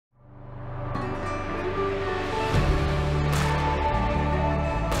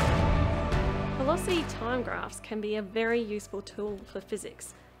time graphs can be a very useful tool for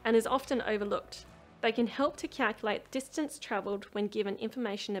physics and is often overlooked. They can help to calculate distance travelled when given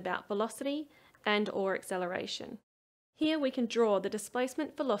information about velocity and/or acceleration. Here we can draw the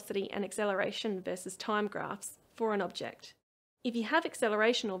displacement, velocity and acceleration versus time graphs for an object. If you have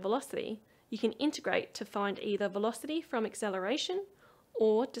acceleration or velocity, you can integrate to find either velocity from acceleration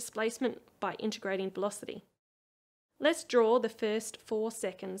or displacement by integrating velocity. Let's draw the first 4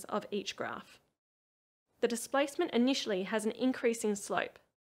 seconds of each graph. The displacement initially has an increasing slope.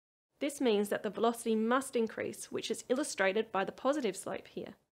 This means that the velocity must increase, which is illustrated by the positive slope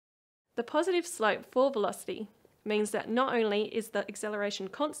here. The positive slope for velocity means that not only is the acceleration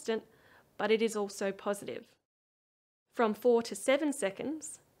constant, but it is also positive. From 4 to 7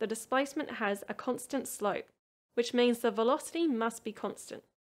 seconds, the displacement has a constant slope, which means the velocity must be constant.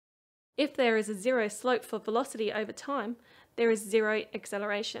 If there is a zero slope for velocity over time, there is zero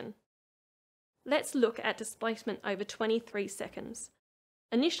acceleration. Let's look at displacement over 23 seconds.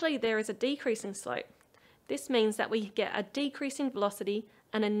 Initially, there is a decreasing slope. This means that we get a decreasing velocity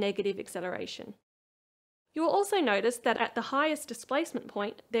and a negative acceleration. You will also notice that at the highest displacement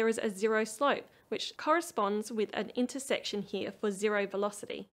point, there is a zero slope, which corresponds with an intersection here for zero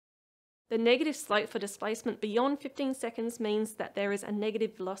velocity. The negative slope for displacement beyond 15 seconds means that there is a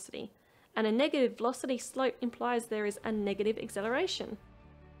negative velocity, and a negative velocity slope implies there is a negative acceleration.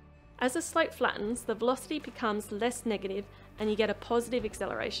 As the slope flattens, the velocity becomes less negative and you get a positive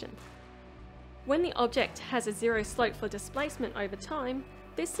acceleration. When the object has a zero slope for displacement over time,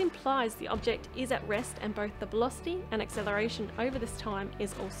 this implies the object is at rest and both the velocity and acceleration over this time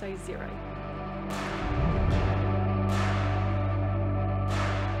is also zero.